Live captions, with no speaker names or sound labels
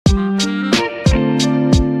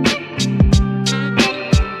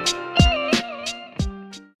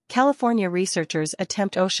California researchers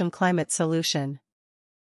attempt ocean climate solution.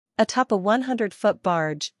 Atop a 100-foot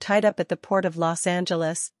barge tied up at the port of Los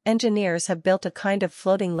Angeles, engineers have built a kind of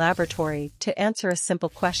floating laboratory to answer a simple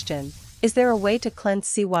question: is there a way to cleanse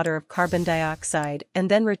seawater of carbon dioxide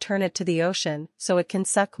and then return it to the ocean so it can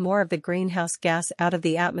suck more of the greenhouse gas out of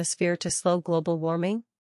the atmosphere to slow global warming?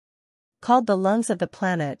 Called the lungs of the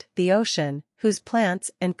planet, the ocean, whose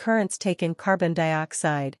plants and currents take in carbon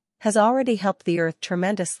dioxide, has already helped the Earth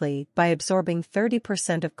tremendously by absorbing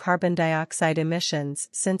 30% of carbon dioxide emissions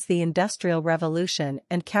since the Industrial Revolution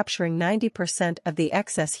and capturing 90% of the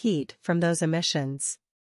excess heat from those emissions.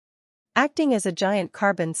 Acting as a giant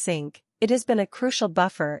carbon sink, it has been a crucial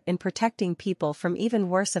buffer in protecting people from even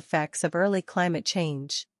worse effects of early climate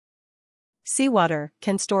change. Seawater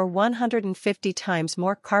can store 150 times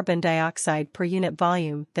more carbon dioxide per unit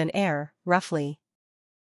volume than air, roughly.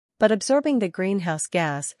 But absorbing the greenhouse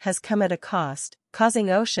gas has come at a cost,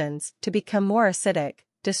 causing oceans to become more acidic,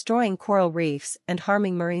 destroying coral reefs and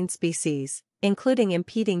harming marine species, including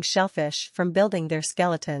impeding shellfish from building their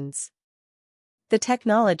skeletons. The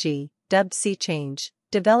technology, dubbed Sea Change,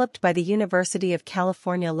 developed by the University of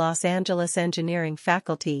California Los Angeles engineering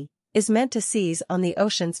faculty, is meant to seize on the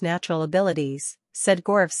ocean's natural abilities, said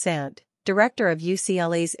Gaurav Sant, director of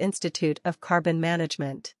UCLA's Institute of Carbon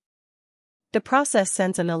Management. The process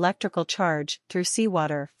sends an electrical charge through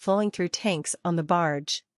seawater flowing through tanks on the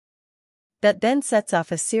barge. That then sets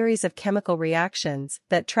off a series of chemical reactions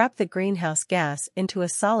that trap the greenhouse gas into a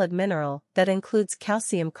solid mineral that includes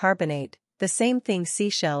calcium carbonate, the same thing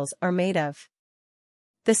seashells are made of.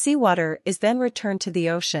 The seawater is then returned to the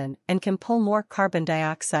ocean and can pull more carbon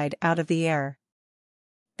dioxide out of the air.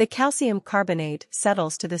 The calcium carbonate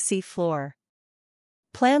settles to the sea floor.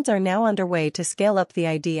 Plans are now underway to scale up the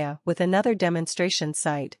idea with another demonstration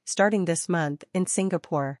site starting this month in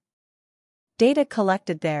Singapore. Data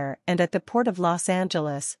collected there and at the Port of Los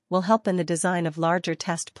Angeles will help in the design of larger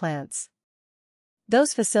test plants.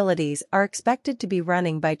 Those facilities are expected to be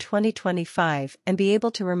running by 2025 and be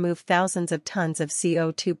able to remove thousands of tons of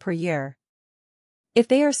CO2 per year. If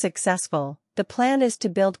they are successful, the plan is to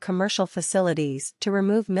build commercial facilities to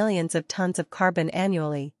remove millions of tons of carbon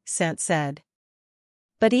annually, Sant said.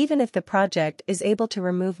 But even if the project is able to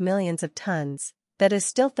remove millions of tons, that is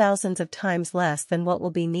still thousands of times less than what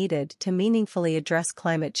will be needed to meaningfully address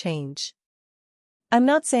climate change. I'm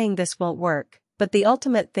not saying this won't work, but the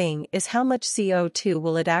ultimate thing is how much CO2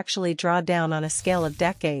 will it actually draw down on a scale of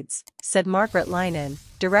decades, said Margaret Leinen,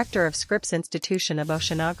 director of Scripps Institution of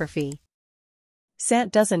Oceanography.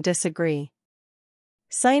 Sant doesn't disagree.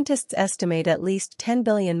 Scientists estimate at least 10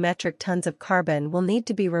 billion metric tons of carbon will need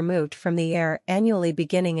to be removed from the air annually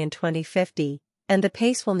beginning in 2050, and the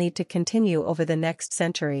pace will need to continue over the next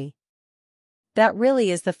century. That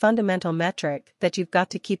really is the fundamental metric that you've got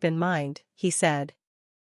to keep in mind, he said.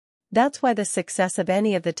 That's why the success of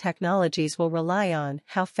any of the technologies will rely on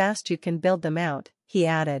how fast you can build them out, he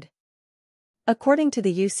added. According to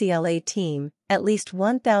the UCLA team, at least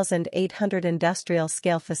 1,800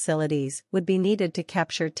 industrial-scale facilities would be needed to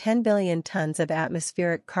capture 10 billion tons of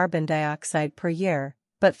atmospheric carbon dioxide per year,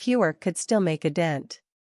 but fewer could still make a dent.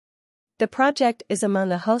 The project is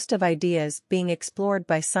among a host of ideas being explored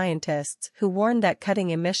by scientists who warn that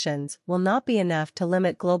cutting emissions will not be enough to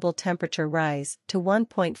limit global temperature rise to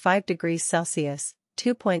 1.5 degrees Celsius,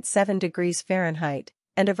 2.7 degrees Fahrenheit,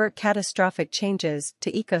 and avert catastrophic changes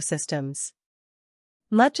to ecosystems.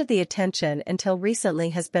 Much of the attention until recently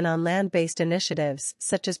has been on land-based initiatives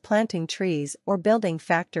such as planting trees or building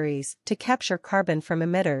factories to capture carbon from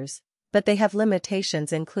emitters, but they have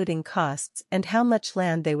limitations including costs and how much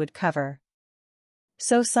land they would cover.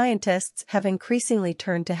 So scientists have increasingly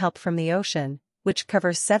turned to help from the ocean, which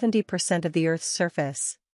covers 70% of the Earth's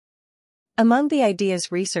surface. Among the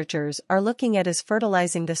ideas researchers are looking at is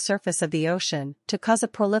fertilizing the surface of the ocean to cause a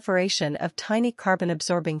proliferation of tiny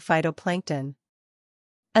carbon-absorbing phytoplankton.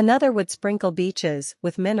 Another would sprinkle beaches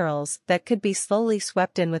with minerals that could be slowly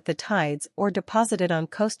swept in with the tides or deposited on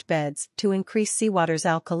coast beds to increase seawater's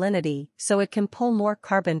alkalinity so it can pull more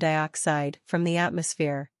carbon dioxide from the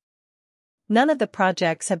atmosphere. None of the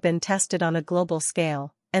projects have been tested on a global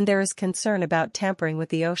scale, and there is concern about tampering with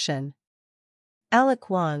the ocean. Alec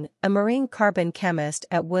Wong, a marine carbon chemist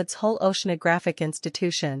at Woods Hole Oceanographic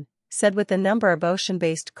Institution, said with the number of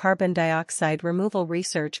ocean-based carbon dioxide removal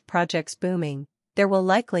research projects booming, there will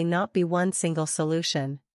likely not be one single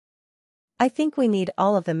solution. I think we need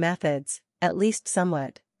all of the methods, at least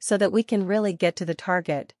somewhat, so that we can really get to the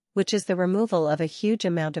target, which is the removal of a huge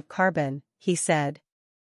amount of carbon, he said.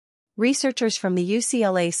 Researchers from the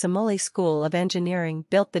UCLA Somoli School of Engineering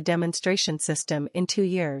built the demonstration system in 2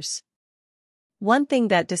 years. One thing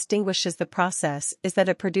that distinguishes the process is that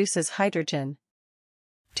it produces hydrogen.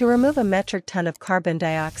 To remove a metric ton of carbon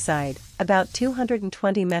dioxide, about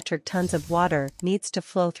 220 metric tons of water needs to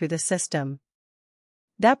flow through the system.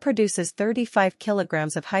 That produces 35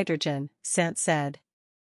 kilograms of hydrogen, Sant said.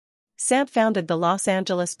 Sant founded the Los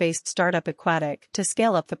Angeles-based startup Aquatic to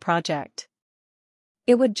scale up the project.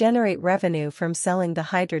 It would generate revenue from selling the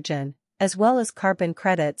hydrogen, as well as carbon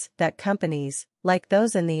credits that companies, like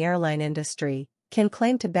those in the airline industry, can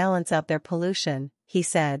claim to balance out their pollution, he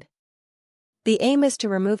said. The aim is to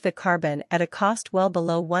remove the carbon at a cost well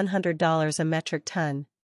below $100 a metric ton.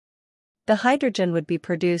 The hydrogen would be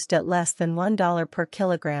produced at less than $1 per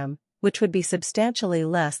kilogram, which would be substantially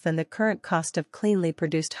less than the current cost of cleanly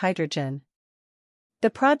produced hydrogen. The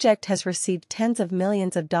project has received tens of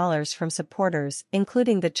millions of dollars from supporters,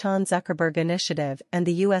 including the Chan Zuckerberg Initiative and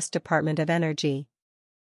the U.S. Department of Energy.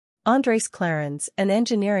 Andres Clarence, an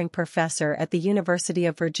engineering professor at the University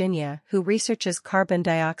of Virginia who researches carbon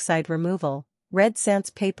dioxide removal, read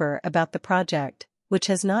Sant's paper about the project, which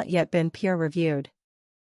has not yet been peer-reviewed.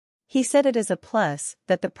 He said it is a plus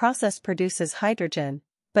that the process produces hydrogen,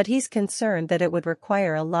 but he's concerned that it would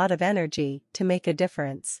require a lot of energy to make a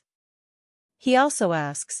difference. He also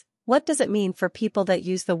asks, what does it mean for people that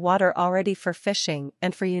use the water already for fishing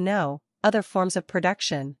and for other forms of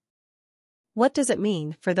production? What does it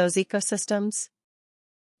mean for those ecosystems?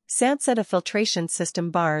 Sant said a filtration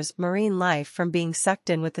system bars marine life from being sucked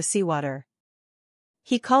in with the seawater.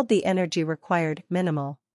 He called the energy required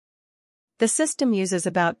minimal. The system uses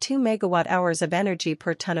about 2 megawatt-hours of energy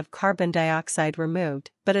per ton of carbon dioxide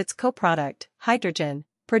removed, but its co-product, hydrogen,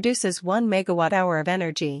 produces 1 megawatt-hour of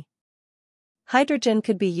energy. Hydrogen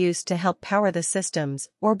could be used to help power the systems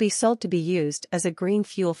or be sold to be used as a green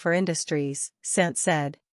fuel for industries, Sant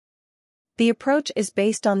said. The approach is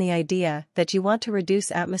based on the idea that you want to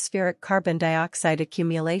reduce atmospheric carbon dioxide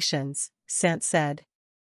accumulations, Sant said.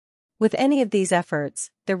 With any of these efforts,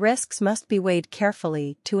 the risks must be weighed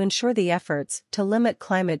carefully to ensure the efforts to limit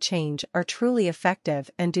climate change are truly effective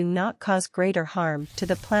and do not cause greater harm to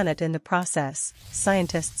the planet in the process,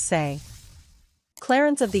 scientists say.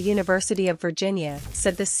 Clarence of the University of Virginia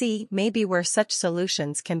said the sea may be where such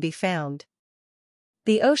solutions can be found.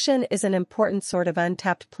 The ocean is an important sort of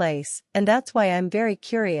untapped place, and that's why I'm very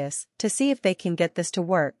curious to see if they can get this to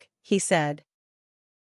work, he said.